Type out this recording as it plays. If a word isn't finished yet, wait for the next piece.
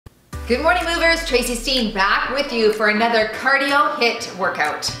Good morning movers, Tracy Steen back with you for another cardio HIIT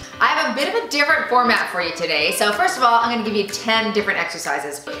workout. I have a bit of a different format for you today. So first of all, I'm gonna give you 10 different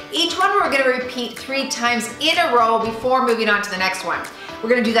exercises. Each one we're gonna repeat 3 times in a row before moving on to the next one. We're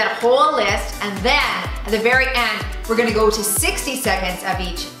gonna do that whole list, and then at the very end, we're gonna go to 60 seconds of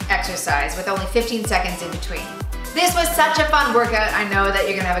each exercise with only 15 seconds in between. This was such a fun workout. I know that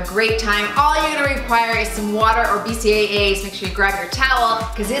you're gonna have a great time. All you're gonna require is some water or BCAAs. Make sure you grab your towel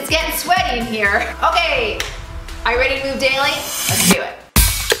because it's getting sweaty in here. Okay, are you ready to move daily? Let's do it.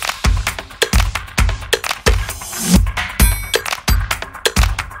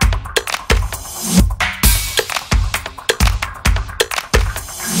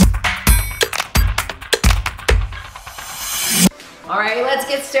 All right, let's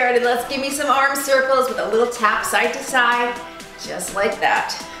get started. Let's give me some arm circles with a little tap side to side, just like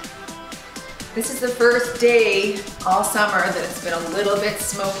that. This is the first day all summer that it's been a little bit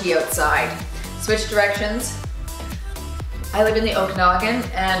smoky outside. Switch directions. I live in the Okanagan,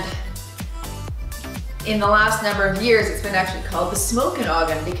 and in the last number of years, it's been actually called the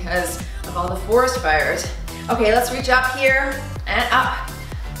Smokanagan because of all the forest fires. Okay, let's reach up here and up.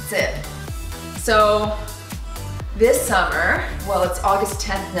 That's it. So, this summer, well, it's August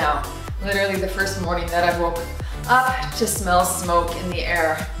 10th now, literally the first morning that I woke up to smell smoke in the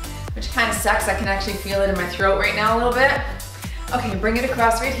air, which kind of sucks. I can actually feel it in my throat right now a little bit. Okay, bring it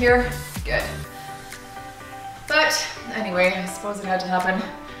across right here. Good. But anyway, I suppose it had to happen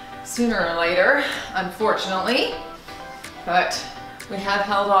sooner or later, unfortunately. But we have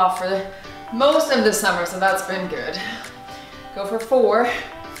held off for most of the summer, so that's been good. Go for 4,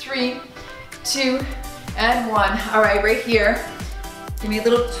 3, 2, and 1. All right, right here. Give me a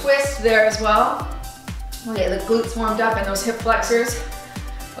little twist there as well. Okay, the glutes warmed up and those hip flexors.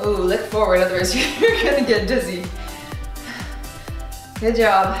 Oh, look forward, otherwise you're gonna get dizzy. Good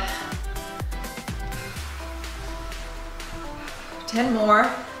job. 10 more.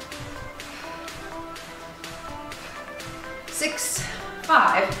 6,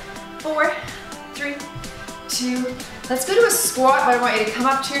 5, 4, 3, 2. Let's go to a squat, but I want you to come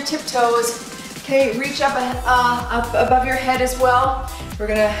up to your tiptoes. Okay, reach up above your head as well. We're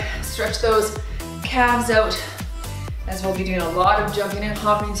gonna stretch those calves out as we'll be doing a lot of jumping and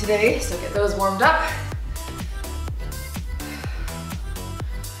hopping today, so get those warmed up.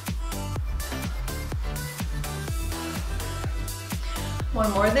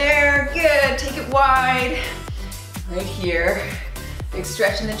 One more there, good, take it wide. Right here, big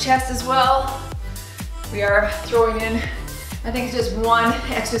stretch in the chest as well. We are throwing in, I think it's just one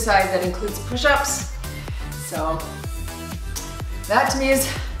exercise that includes push-ups. So that to me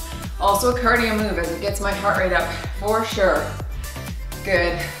is also a cardio move as it gets my heart rate up for sure.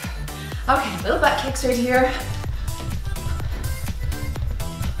 Good. Okay, little butt kicks right here.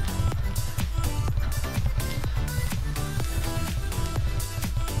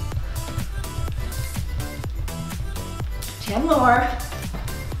 Ten more.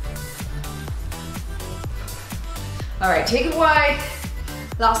 All right, take it wide.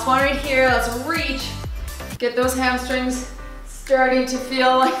 Last one right here, let's reach. Get those hamstrings starting to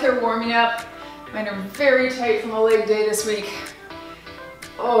feel like they're warming up. Mine are very tight from a leg day this week.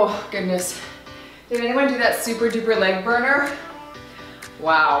 Oh, goodness. Did anyone do that super duper leg burner?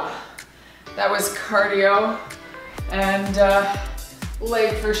 Wow, that was cardio and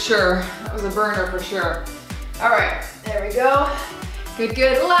leg for sure. That was a burner for sure. All right, there we go. Good,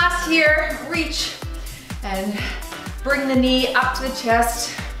 good. Last here, reach and bring the knee up to the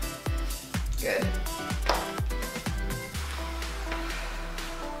chest. Good.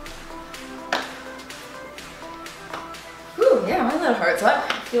 Whew, yeah, my little heart's up.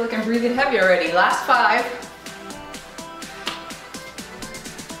 I feel like I'm breathing heavy already. Last 5.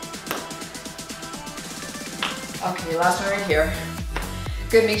 Okay, last one right here.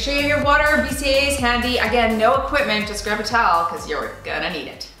 Good, make sure you have your water or BCAAs handy. Again, no equipment, just grab a towel because you're gonna need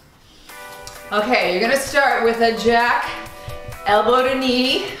it. Okay, you're gonna start with a jack, elbow to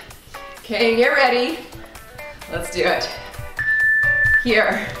knee. Okay, get ready. Let's do it.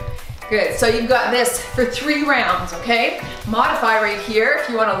 Here, good. So you've got this for 3 rounds, okay? Modify right here if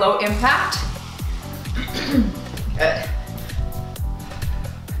you want a low impact. Good.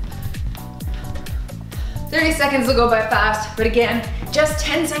 30 seconds will go by fast, but again, just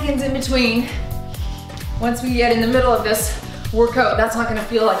 10 seconds in between. Once we get in the middle of this workout, that's not gonna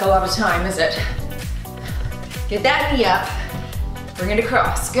feel like a lot of time, is it? Get that knee up, bring it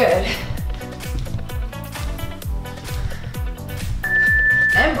across, good.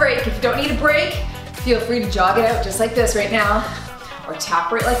 And break, if you don't need a break, feel free to jog it out just like this right now, or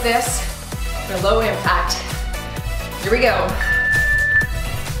tap right like this for low impact. Here we go.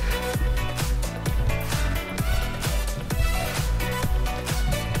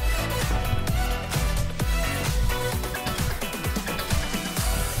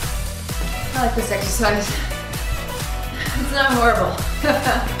 I like this exercise. It's not horrible.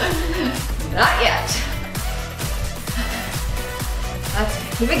 Not yet. Let's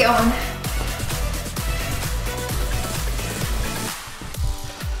keep it going.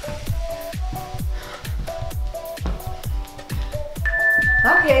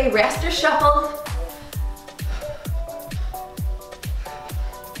 Okay, rest or shuffle.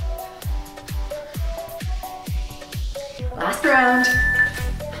 Last round.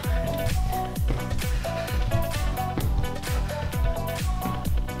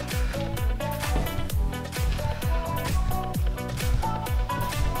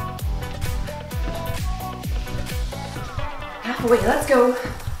 Halfway, let's go.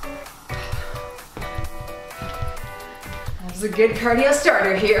 That was a good cardio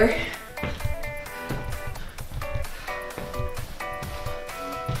starter here.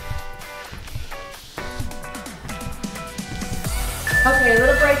 Okay, a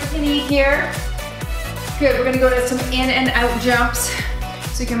little break if you need here. Good, we're gonna go to some in and out jumps.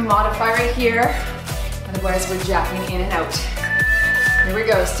 So you can modify right here. Otherwise, we're jacking in and out. Here we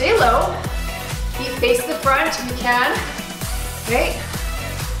go, stay low. Feet face the front if you can. Okay.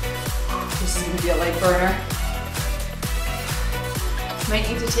 This is gonna be a light burner. Might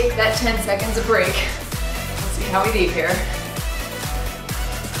need to take that 10 seconds of break. Let's see how we do here.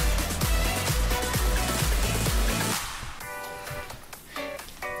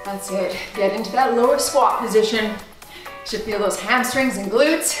 That's it. Get into that lower squat position. You should feel those hamstrings and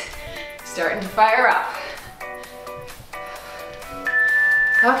glutes starting to fire up.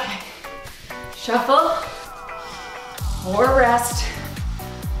 Okay. Shuffle or rest.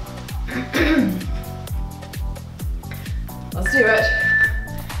 Let's do it.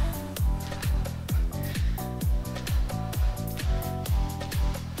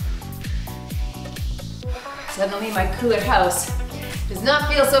 Suddenly my cooler house does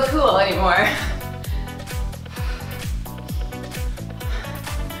not feel so cool anymore.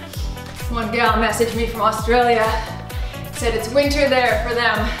 One gal messaged me from Australia, said it's winter there for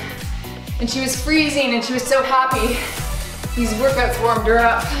them. And she was freezing and she was so happy. These workouts warmed her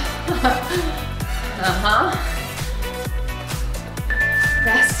up.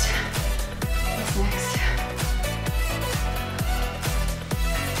 Rest. What's next?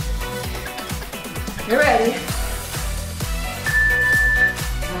 You're ready.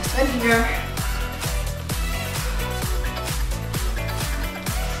 Last one here.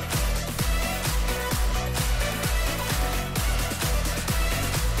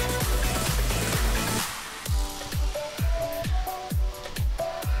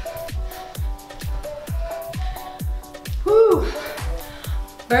 Whew.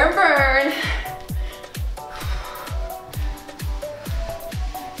 Burn, burn.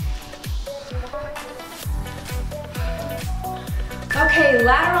 Okay,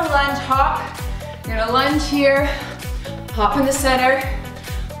 lateral lunge hop. You're gonna lunge here, hop in the center,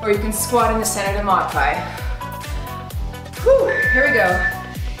 or you can squat in the center to modify. Whew, here we go.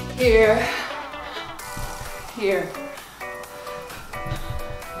 Here, here.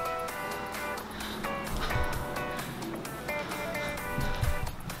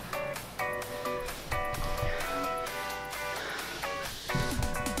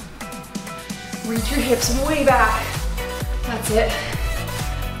 Reach your hips way back. That's it.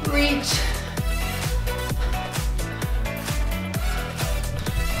 Reach.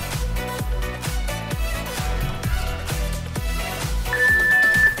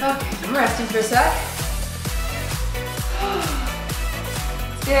 Okay, I'm resting for a sec.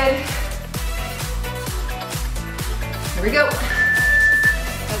 It's good. Here we go.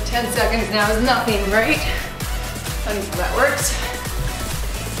 About 10 seconds now is nothing, right? Funny how that works.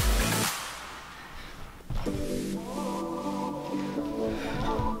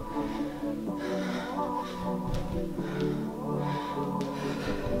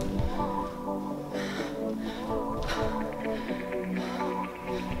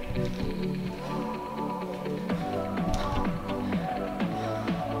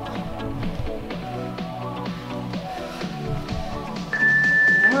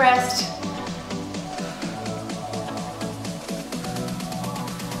 Rest.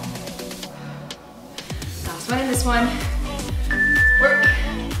 Last one in this one. Work.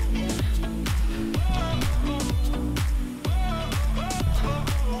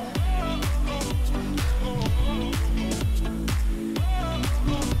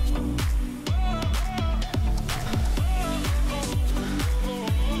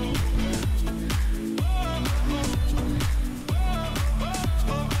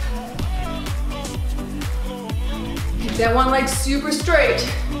 That one leg super straight.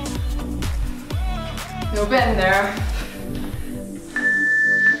 No bend there.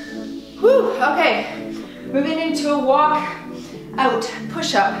 Whew, okay. Moving into a walk out,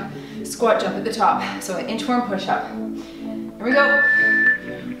 push up, squat jump at the top. So an inchworm push up. Here we go.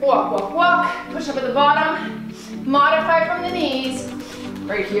 Walk, walk, walk, push up at the bottom. Modify from the knees,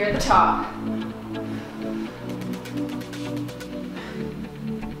 right here at the top.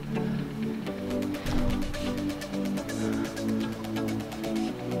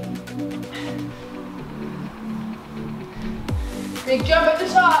 Big jump at the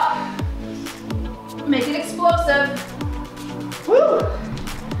top. Make it explosive. Woo!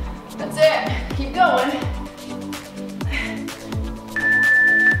 That's it. Keep going.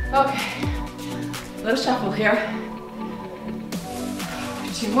 Okay. Little shuffle here.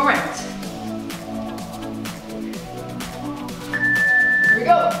 2 more rounds. Here we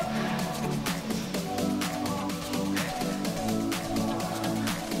go.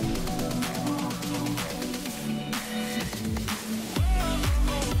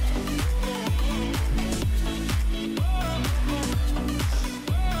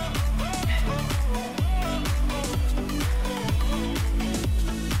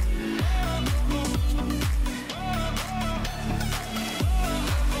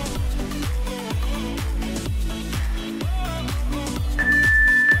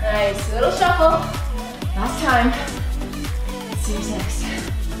 Nice, little shuffle. Last time. Let's see who's next.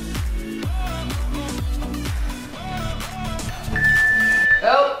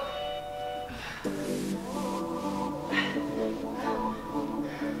 Go.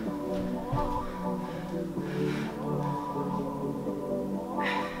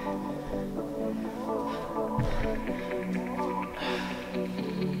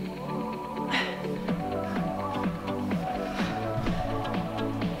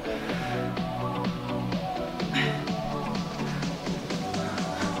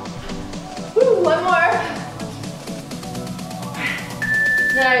 One more.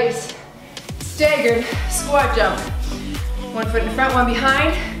 Nice. Staggered squat jump. 1 foot in front, 1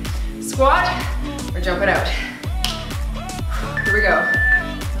 behind. Squat or jump it out. Here we go.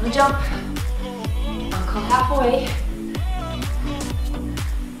 Little jump. I'll call halfway.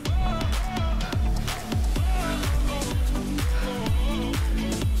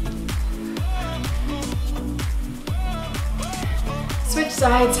 Switch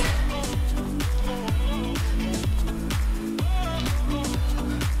sides.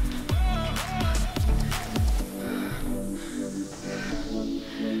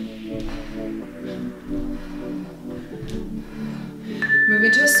 Move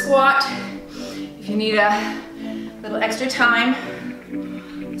into a squat. If you need a little extra time,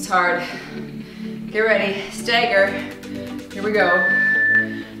 it's hard. Get ready, stagger. Here we go.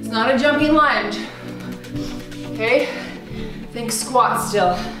 It's not a jumping lunge. Okay? Think squat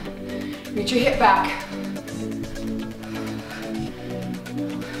still. Reach your hip back.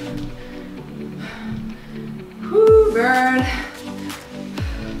 Whoo, burn.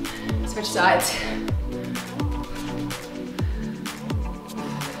 Switch sides.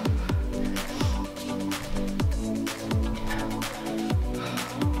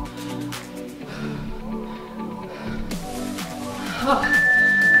 Oh,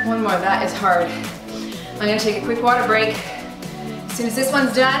 one more, that is hard. I'm gonna take a quick water break. As soon as this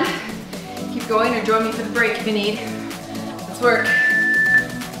one's done, keep going or join me for the break if you need. Let's work.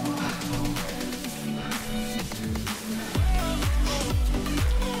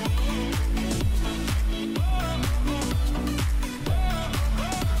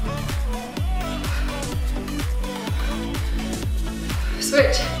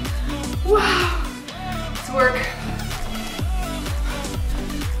 Switch. Wow, let's work.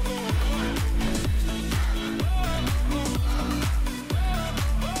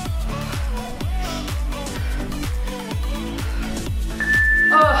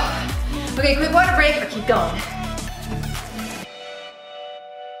 Okay, quick water break or keep going.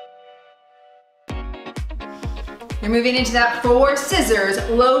 You're moving into that 4 scissors,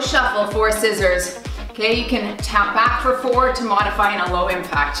 low shuffle 4 scissors. Okay, you can tap back for 4 to modify in a low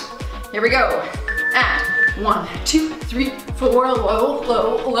impact. Here we go. And 1, 2, 3, 4, low,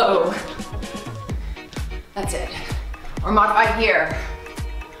 low, low. That's it. Or modify here.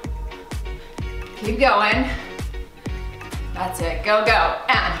 Keep going. That's it, go, go.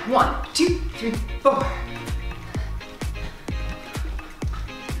 And 1, 2, 3, 4.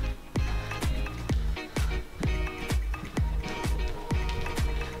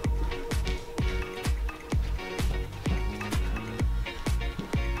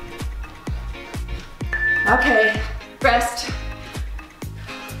 Okay, rest.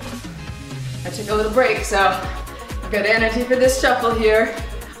 I took a little break, so I've got energy for this shuffle here.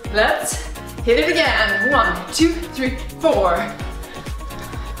 Let's hit it again. 1, 2, 3, 4.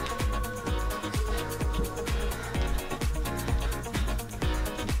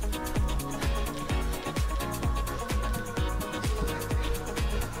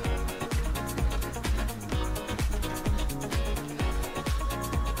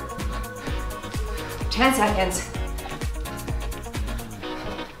 10 seconds.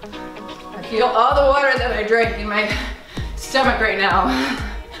 I feel all the water that I drank in my stomach right now.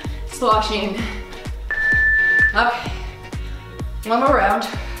 Sloshing. Okay. One more round.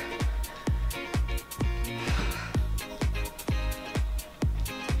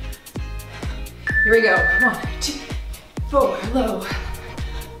 Here we go. 1, 2, 4, low.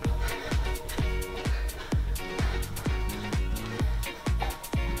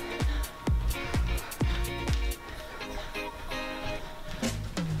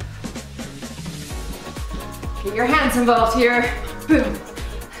 Get your hands involved here. Boom.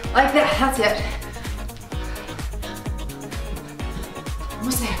 Like that, that's it.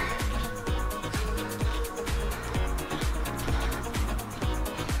 Almost there.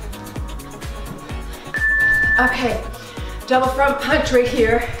 Okay, double front punch right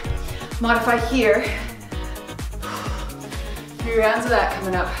here. Modify here. 3 rounds of that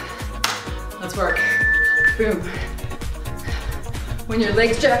coming up. Let's work. Boom. When your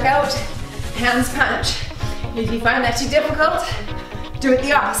legs jack out, hands punch. If you find that too difficult, do it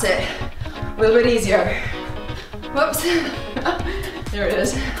the opposite. A little bit easier. Whoops. There it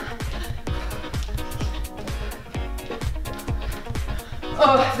is.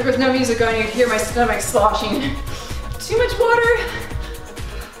 Oh, if there was no music going, you'd hear my stomach sloshing. Too much water.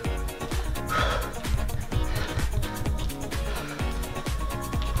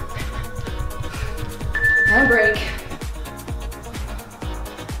 And break.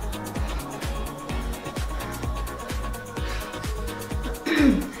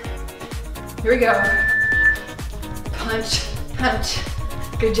 Here we go. Punch, punch.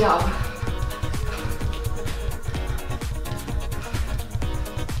 Good job.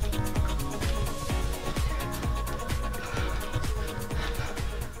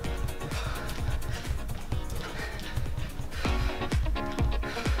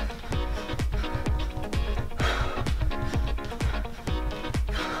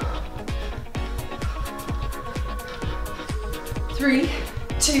 Three,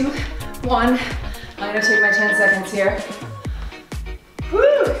 2, 1. I'm gonna take my 10 seconds here.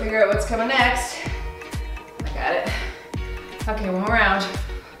 Woo! Figure out what's coming next. I got it. Okay, one more round.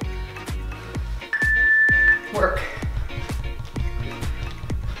 Work.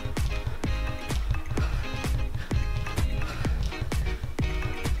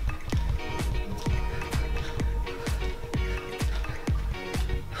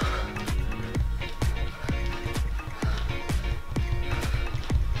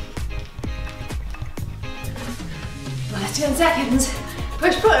 Last 10 seconds.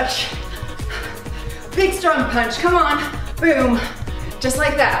 Push, push. Big strong punch, come on. Boom. Just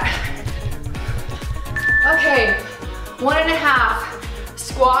like that. Okay, 1.5.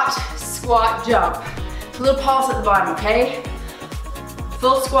 Squat, squat, jump. It's a little pulse at the bottom, okay?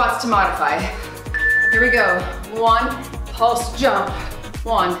 Full squats to modify. Here we go. 1, pulse, jump.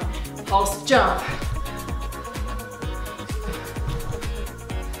 1, pulse, jump.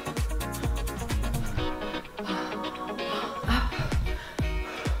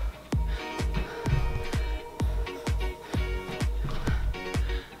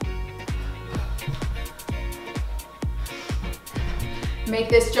 Make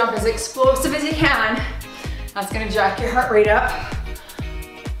this jump as explosive as you can. That's gonna jack your heart rate up.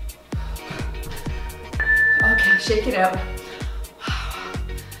 Okay, shake it out.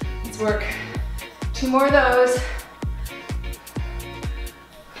 Let's work 2 more of those.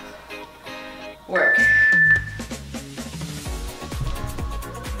 Work.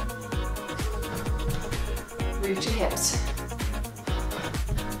 Reach your hips.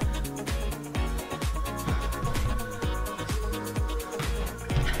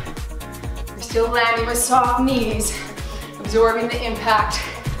 Still landing with soft knees, absorbing the impact.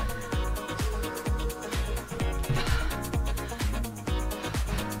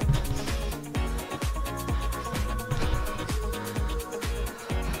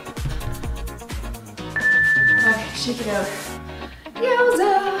 Okay, shake it out.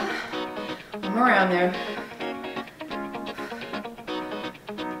 Yowza! One more round there.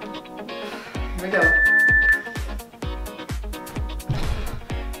 Here we go.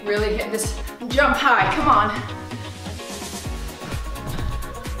 Really hit this. Jump high, come on.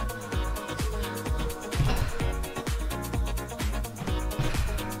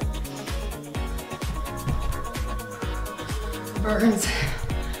 Burns,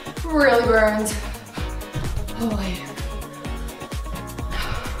 really burns. Holy.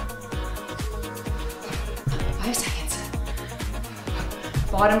 5 seconds.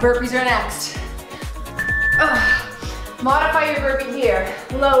 Bottom burpees are next. Modify your burpee here.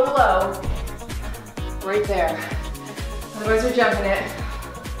 Low, low. Right there. Otherwise we're jumping it.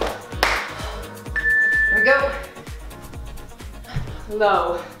 we go.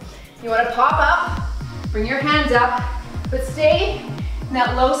 Low. You want to pop up, bring your hands up, but stay in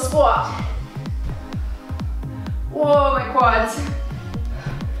that low squat. Whoa, my quads.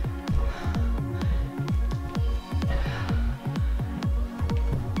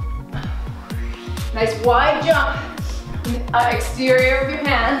 Nice wide jump in the exterior of your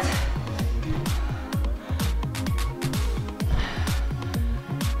hands.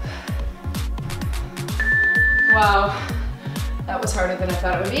 Wow, that was harder than I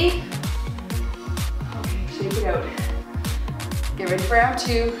thought it would be. Okay, shake it out. Get ready for round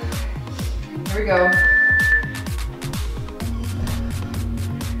 2. Here we go.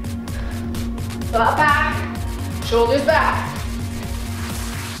 Butt back, shoulders back.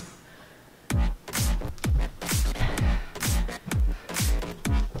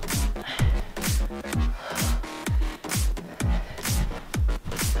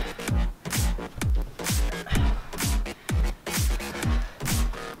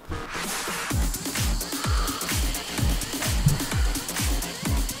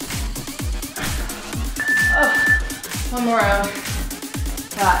 One more round.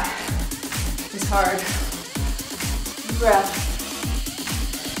 That is hard. Deep breath.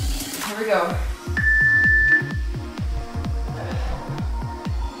 Here we go.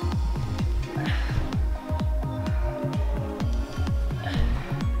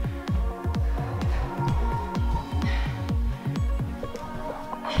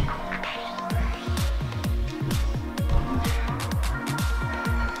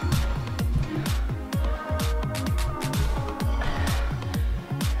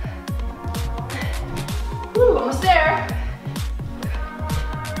 Almost there.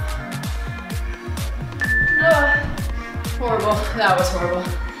 Horrible. That was horrible.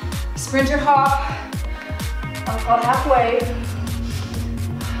 Sprinter hop. About halfway.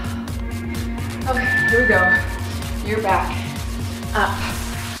 Okay, here we go. You're back. Up.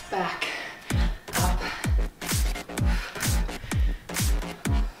 Back. Up.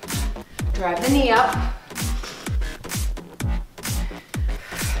 Drive the knee up.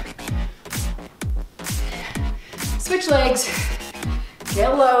 Switch legs,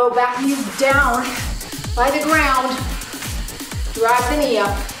 get low, back knees down by the ground, drive the knee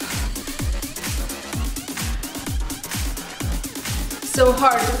up. So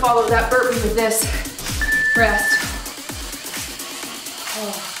hard to follow that burpee with this. Rest.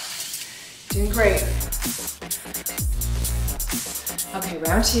 Oh, doing great. Okay,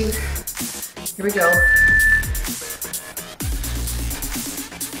 round 2, here we go.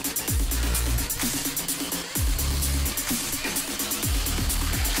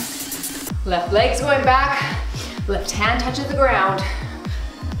 Left leg's going back, left hand touches the ground.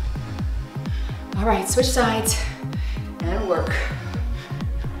 All right, switch sides and work.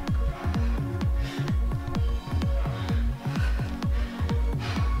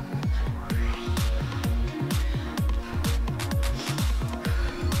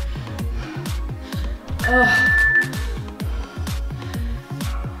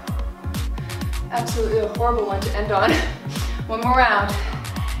 Absolutely a horrible one to end on. One more round.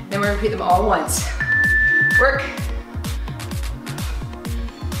 Then we're gonna repeat them all once. Work.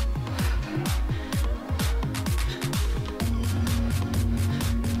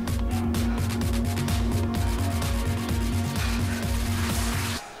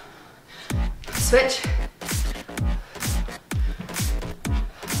 Switch.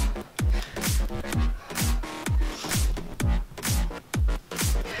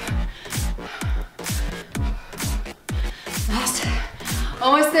 Last.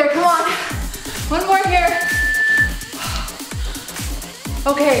 Almost there, come on. One more here.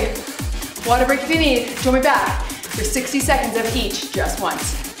 Okay, water break if you need. Join me back for 60 seconds of each, just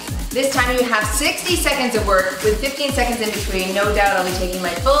once. This time you have 60 seconds of work with 15 seconds in between. No doubt I'll be taking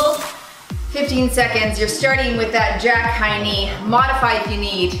my full 15 seconds. You're starting with that jack high knee. Modify if you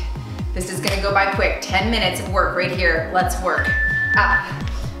need. This is gonna go by quick. 10 minutes of work right here. Let's work. Up.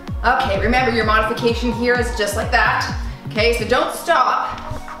 Okay, remember your modification here is just like that. Okay, so don't stop.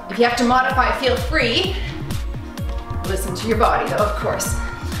 If you have to modify, feel free. Listen to your body though, of course.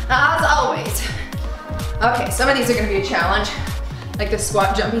 As always. Okay, some of these are gonna be a challenge, like the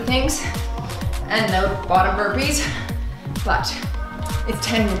squat jumpy things and the bottom burpees, but it's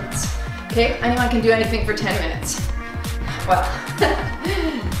 10 minutes, okay? Anyone can do anything for 10 minutes. Well,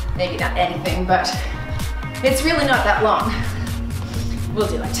 maybe not anything, but it's really not that long. We'll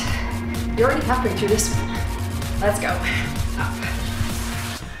do it. You're already halfway through this one. Let's go. Up.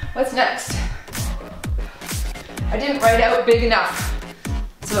 What's next? I didn't write out big enough,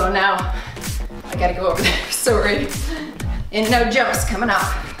 so now I gotta go over there. Sorry. In and out jumps coming up.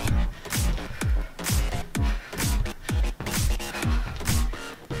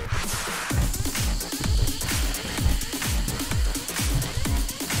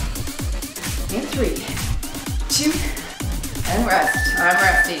 3, 2, and rest. I'm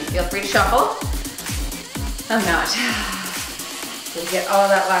resting. Feel free to shuffle. I'm not. So get all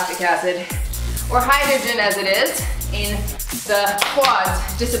that lactic acid, or hydrogen as it is, in the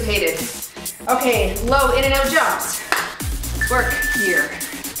quads dissipated. Okay, low in and out jumps. Work here.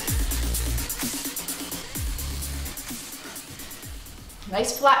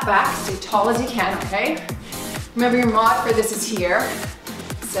 Nice flat back, stay tall as you can, okay? Remember your mod for this is here.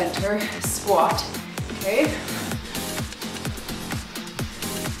 Center, squat, okay?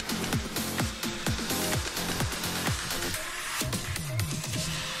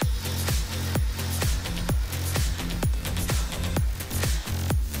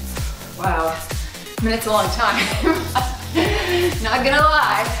 Wow, a minute's a long time. Not gonna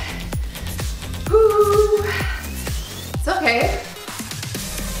lie. Woo. It's okay.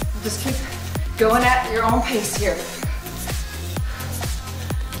 Just keep going at your own pace here.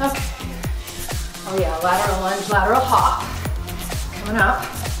 Okay. Oh yeah, lateral lunge, lateral hop. Coming up.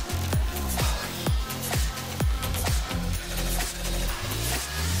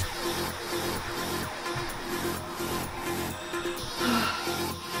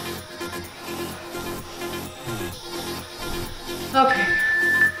 Okay,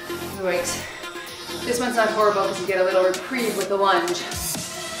 wait. This one's not horrible because you get a little reprieve with the lunge.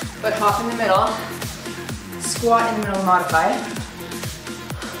 But hop in the middle, squat in the middle, modify.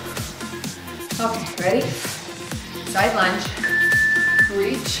 Okay, ready? Side lunge,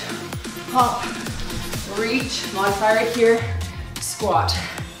 reach, hop, reach, modify right here, squat.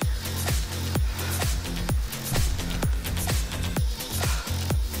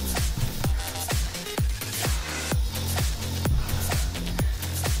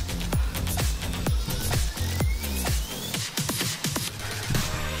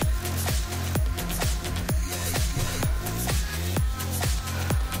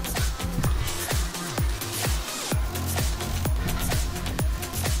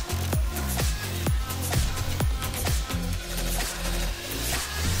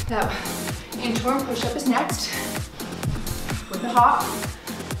 Now, inchworm push-up is next, with the hop.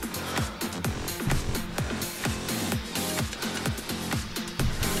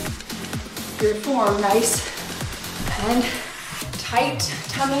 Your form nice and tight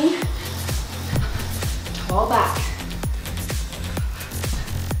tummy, tall back.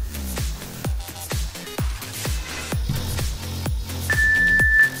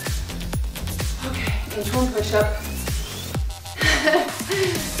 Okay, inchworm push-up.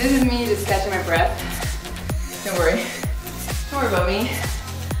 This is me just catching my breath. Don't worry. Don't worry about me.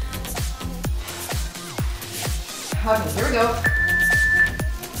 Okay, here we go.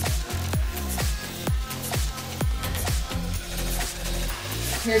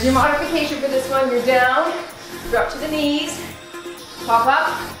 Here's your modification for this one. You're down, drop to the knees, pop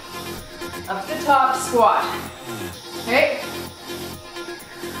up to the top, squat. Okay?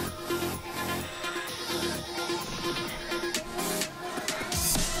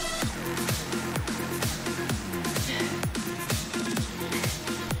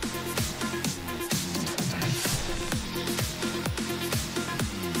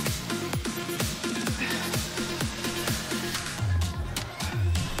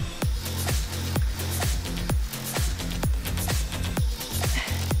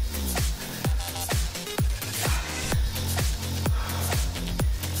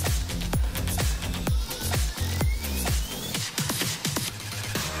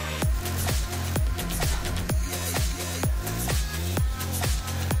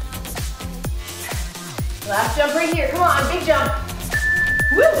 Last jump right here, come on, big jump.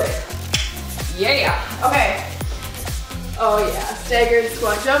 Woo! Yeah, okay. Oh yeah, staggered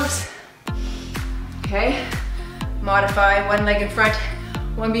squat jumps. Okay, modify, one leg in front,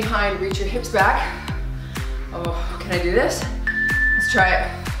 one behind, reach your hips back. Oh, can I do this? Let's try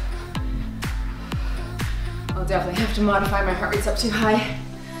it. I'll definitely have to modify, my heart rate's up too high.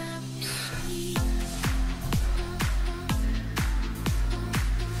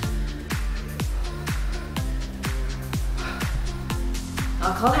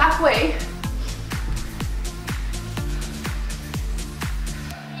 I'll call halfway.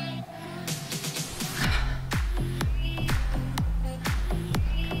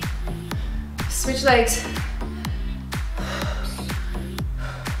 Switch legs.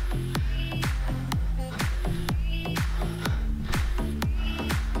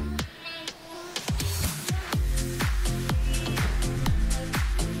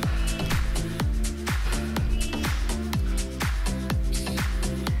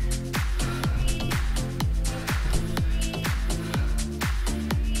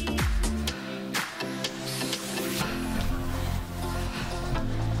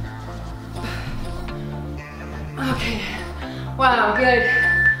 Wow, good.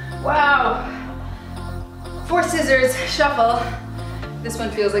 Wow. 4 scissors, shuffle. This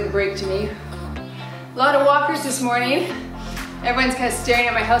one feels like a break to me. A lot of walkers this morning. Everyone's kind of staring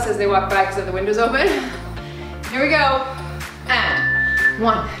at my house as they walk by because the window's open. Here we go. And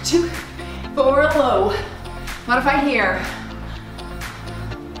 1, 2, 4, low. Modify here.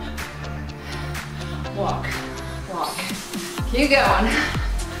 Walk, walk. Keep going.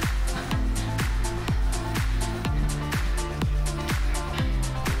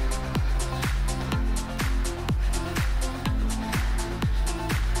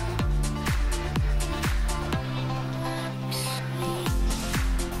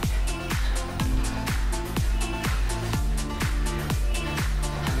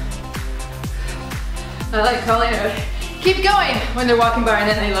 I like calling it, keep going when they're walking by and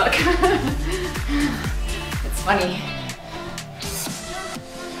then they look. It's funny.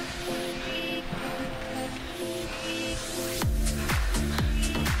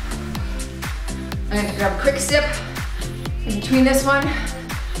 I'm gonna grab a quick sip in between this one.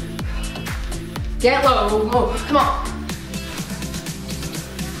 Get low, move, come on.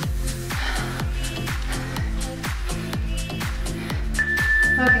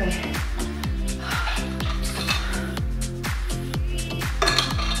 Okay.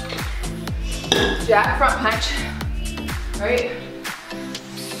 Jack front punch, right?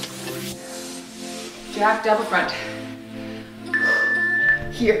 Jack double front.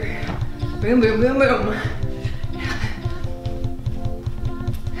 Here. Boom, boom, boom, boom.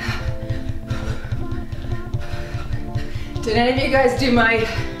 Did any of you guys do my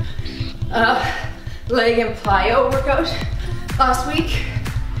leg and plyo workout last week?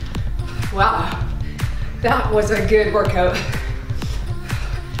 Wow, that was a good workout.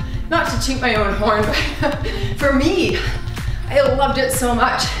 Not to toot my own horn, but for me, I loved it so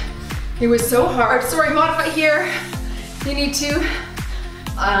much. It was so hard. Sorry, modify here. You need to.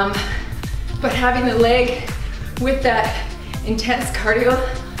 But having the leg with that intense cardio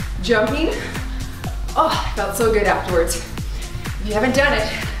jumping, oh, I felt so good afterwards. If you haven't done it,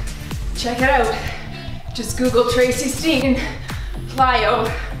 check it out. Just Google Tracy Steen, plyo.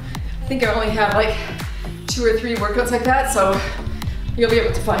 I think I only have like 2 or 3 workouts like that, so you'll be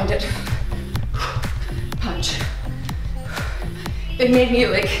able to find it. Punch. It made me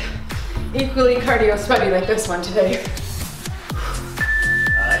like equally cardio sweaty like this one today.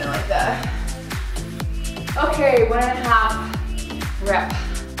 I don't like that. Okay, 1.5 rep.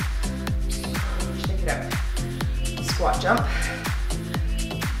 Shake it out. Squat jump.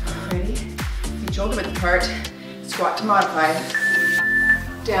 Ready? Reach shoulder width apart. Squat to modify.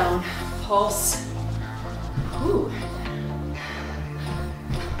 Down, pulse. Ooh.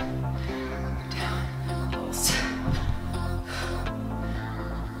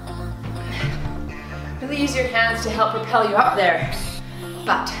 Really use your hands to help propel you up there,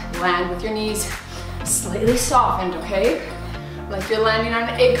 but land with your knees slightly softened, okay? Like you're landing on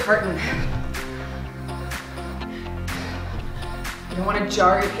an egg carton. You don't want to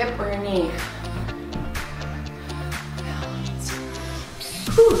jar your hip or your knee.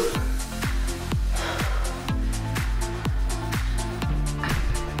 Whew.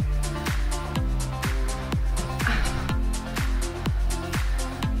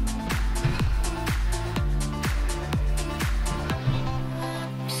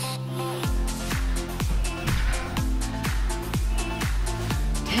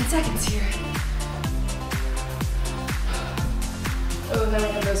 10 seconds here. Oh, and then we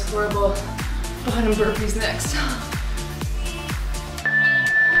have those horrible bottom burpees next.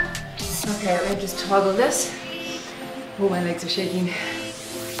 Okay, let me just toggle this. Oh, my legs are shaking.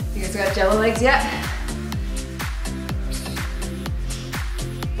 You guys got jello legs yet?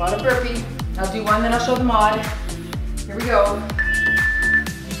 Bottom burpee. I'll do one, then I'll show the mod. Here we go.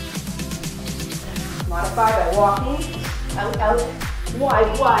 Modify by walking. Out, out,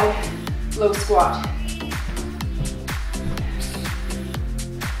 wide, wide. Low squat.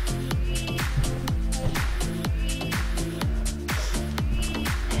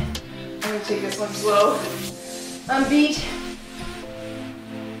 I'm gonna take this one slow. Unbeat.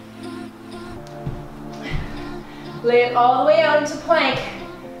 Lay it all the way out into plank.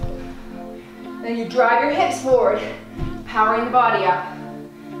 Then you drive your hips forward, powering the body up.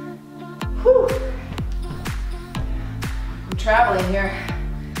 Whew. I'm traveling here.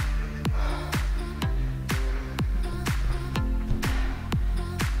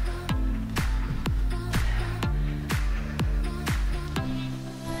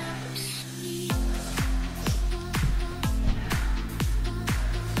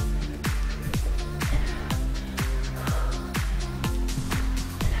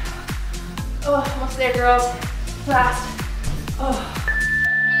 Oh, almost there, girls. Last. Oh,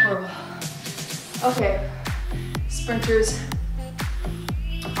 horrible. Okay, sprinters,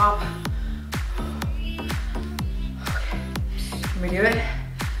 hop. Okay, can we do it?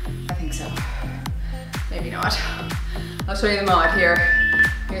 I think so. Maybe not. I'll show you the mod here.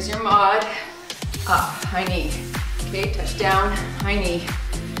 Here's your mod. Up, high knee. Okay, touch down, high knee.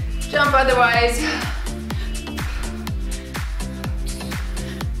 Jump otherwise.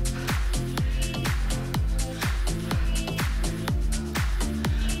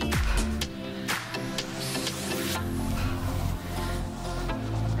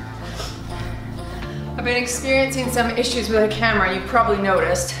 I've been experiencing some issues with the camera, you've probably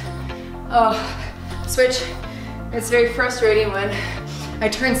noticed. Oh, switch. It's very frustrating when I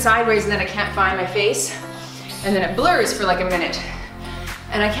turn sideways and then I can't find my face. And then it blurs for like a minute.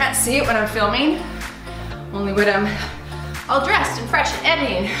 And I can't see it when I'm filming, only when I'm all dressed and fresh and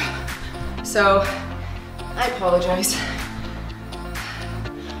editing. So, I apologize.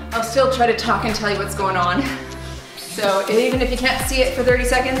 I'll still try to talk and tell you what's going on. So, even if you can't see it for 30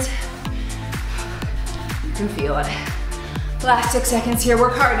 seconds, you can feel it. Last 6 seconds here,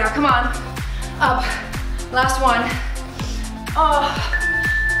 work hard now, come on. Up, last one. Oh,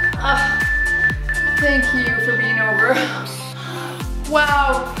 thank you for being over.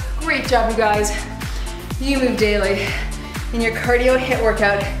 Wow, great job you guys. You move daily in your cardio HIIT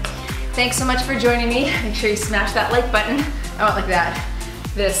workout. Thanks so much for joining me. Make sure you smash that like button. I want like that,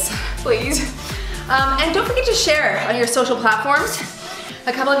 this, please. And don't forget to share on your social platforms.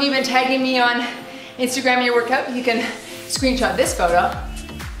 A couple of you have been tagging me on Instagram your workout. You can screenshot this photo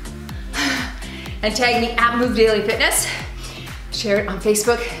and tag me at Move Daily Fitness. Share it on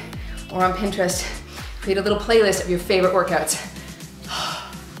Facebook or on Pinterest. Create a little playlist of your favorite workouts.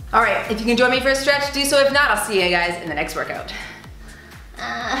 All right, if you can join me for a stretch, do so. If not, I'll see you guys in the next workout.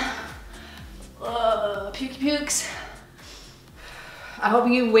 Pukey pukes. I hope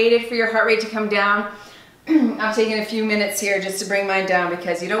you waited for your heart rate to come down. I'm taking a few minutes here just to bring mine down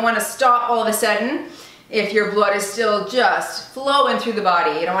because you don't want to stop all of a sudden if your blood is still just flowing through the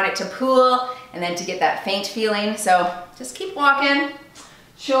body. You don't want it to pool and then to get that faint feeling. So just keep walking,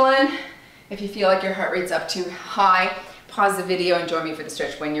 chilling. If you feel like your heart rate's up too high, pause the video and join me for the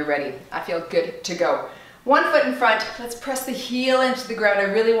stretch when you're ready. I feel good to go. One foot in front, let's press the heel into the ground. I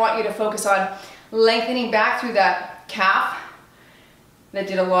really want you to focus on lengthening back through that calf. That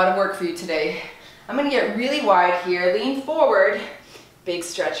did a lot of work for you today. I'm gonna get really wide here, lean forward. Big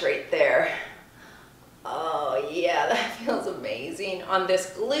stretch right there. Oh yeah, that feels amazing. On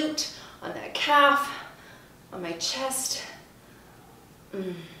this glute, on that calf, on my chest.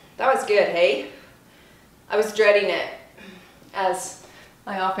 That was good, hey? I was dreading it, as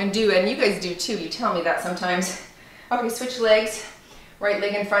I often do, and you guys do too. You tell me that sometimes. Okay, switch legs. Right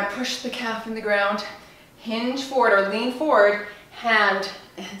leg in front, push the calf in the ground. Hinge forward or lean forward, hand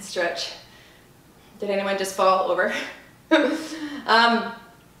and stretch. Did anyone just fall over? I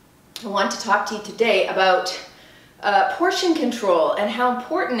want to talk to you today about portion control and how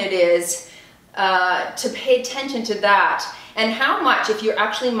important it is to pay attention to that, and how much, if you're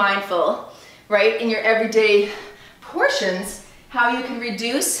actually mindful, right, in your everyday portions, how you can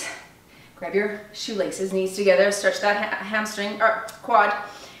reduce, grab your shoelaces, knees together, stretch that hamstring or quad,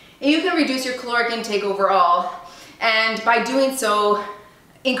 and you can reduce your caloric intake overall. And by doing so,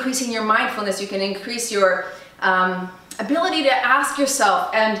 increasing your mindfulness, you can increase your ability to ask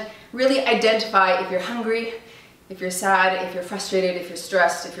yourself and really identify if you're hungry, if you're sad, if you're frustrated, if you're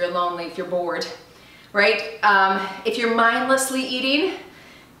stressed, if you're lonely, if you're bored, right? If you're mindlessly eating,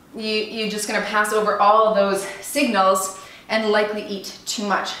 you're just gonna pass over all of those signals and likely eat too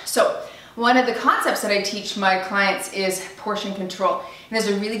much. So one of the concepts that I teach my clients is portion control. And there's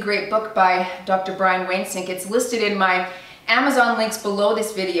a really great book by Dr. Brian Wainsink. It's listed in my Amazon links below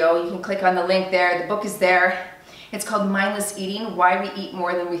this video. You can click on the link there. The book is there. It's called Mindless Eating, Why We Eat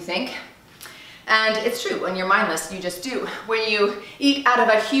More Than We Think. And it's true, when you're mindless, you just do. When you eat out of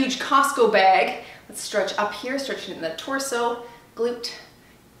a huge Costco bag, let's stretch up here, stretch in the torso, glute,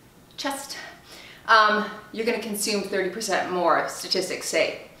 chest. You're gonna consume 30% more, statistics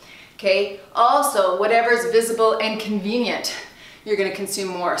say. Okay, also, whatever's visible and convenient, you're gonna consume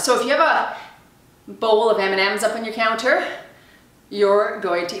more. So if you have a bowl of M&Ms up on your counter, you're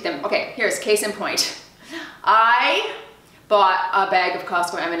going to eat them. Okay, here's case in point. I bought a bag of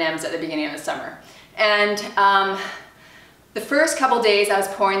Costco M&Ms at the beginning of the summer. And the first couple days I was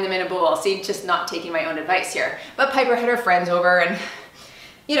pouring them in a bowl. See, just not taking my own advice here. But Piper had her friends over, and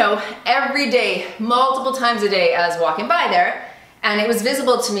you know, every day, multiple times a day, I was walking by there, and it was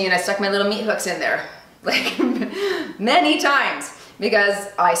visible to me, and I stuck my little meat hooks in there, like many times, because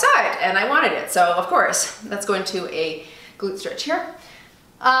I saw it and I wanted it. So of course, let's go into a glute stretch here.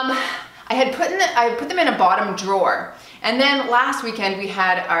 I put them in a bottom drawer. And then last weekend we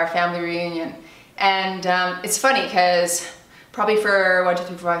had our family reunion. And it's funny because probably for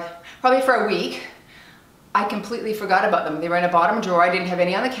a week, I completely forgot about them. They were in a bottom drawer. I didn't have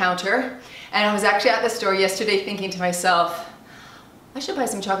any on the counter. And I was actually at the store yesterday thinking to myself, I should buy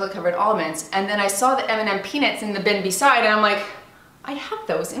some chocolate covered almonds. And then I saw the M&M peanuts in the bin beside and I'm like, I have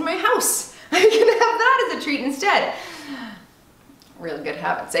those in my house. I can have that as a treat instead. Really good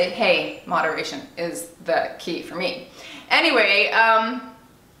habits, eh? Hey, moderation is the key for me. Anyway,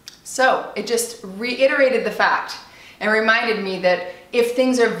 so it just reiterated the fact and reminded me that if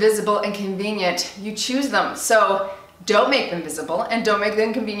things are visible and convenient, you choose them. So don't make them visible and don't make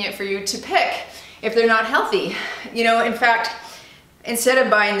them convenient for you to pick if they're not healthy. You know, in fact, instead of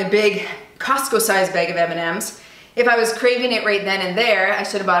buying the big Costco-sized bag of M&Ms, if I was craving it right then and there, I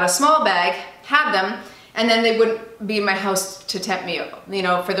should have bought a small bag, had them, and then they wouldn't be in my house to tempt me, you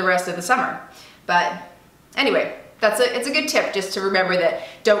know, for the rest of the summer. But anyway, it's a good tip just to remember that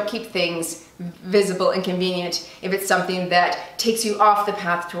don't keep things visible and convenient if it's something that takes you off the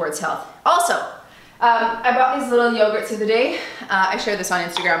path towards health. Also, I bought these little yogurts the other day. I shared this on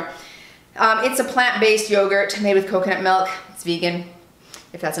Instagram. It's a plant-based yogurt made with coconut milk. It's vegan,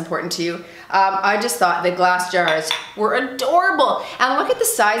 if that's important to you. I just thought the glass jars were adorable. And look at the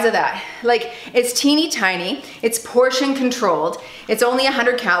size of that. Like, it's teeny tiny, it's portion controlled, it's only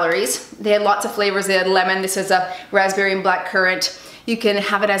 100 calories. They had lots of flavors. They had lemon, this is a raspberry and black currant. You can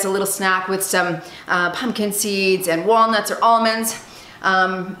have it as a little snack with some pumpkin seeds and walnuts or almonds.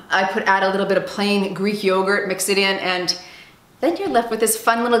 I add a little bit of plain Greek yogurt, mix it in, and then you're left with this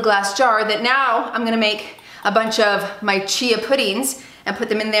fun little glass jar that now I'm gonna make a bunch of my chia puddings and put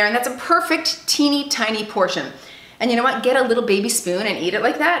them in there, and that's a perfect teeny tiny portion. And you know what? Get a little baby spoon and eat it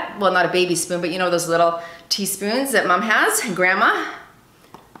like that. Well, not a baby spoon, but you know those little teaspoons that mom has and grandma?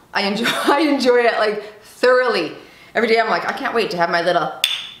 I enjoy it like thoroughly. Every day I'm like, I can't wait to have my little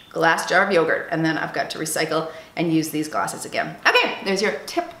glass jar of yogurt, and then I've got to recycle and use these glasses again. Okay, there's your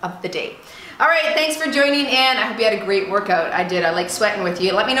tip of the day. All right, thanks for joining in. I hope you had a great workout. I did. I like sweating with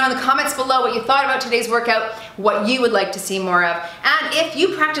you. Let me know in the comments below what you thought about today's workout, what you would like to see more of, and if you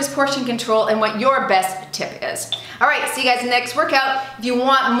practice portion control and what your best tip is. All right, see you guys in the next workout. If you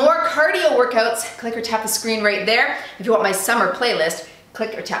want more cardio workouts, click or tap the screen right there. If you want my summer playlist,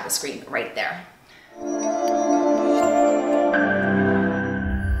 click or tap the screen right there.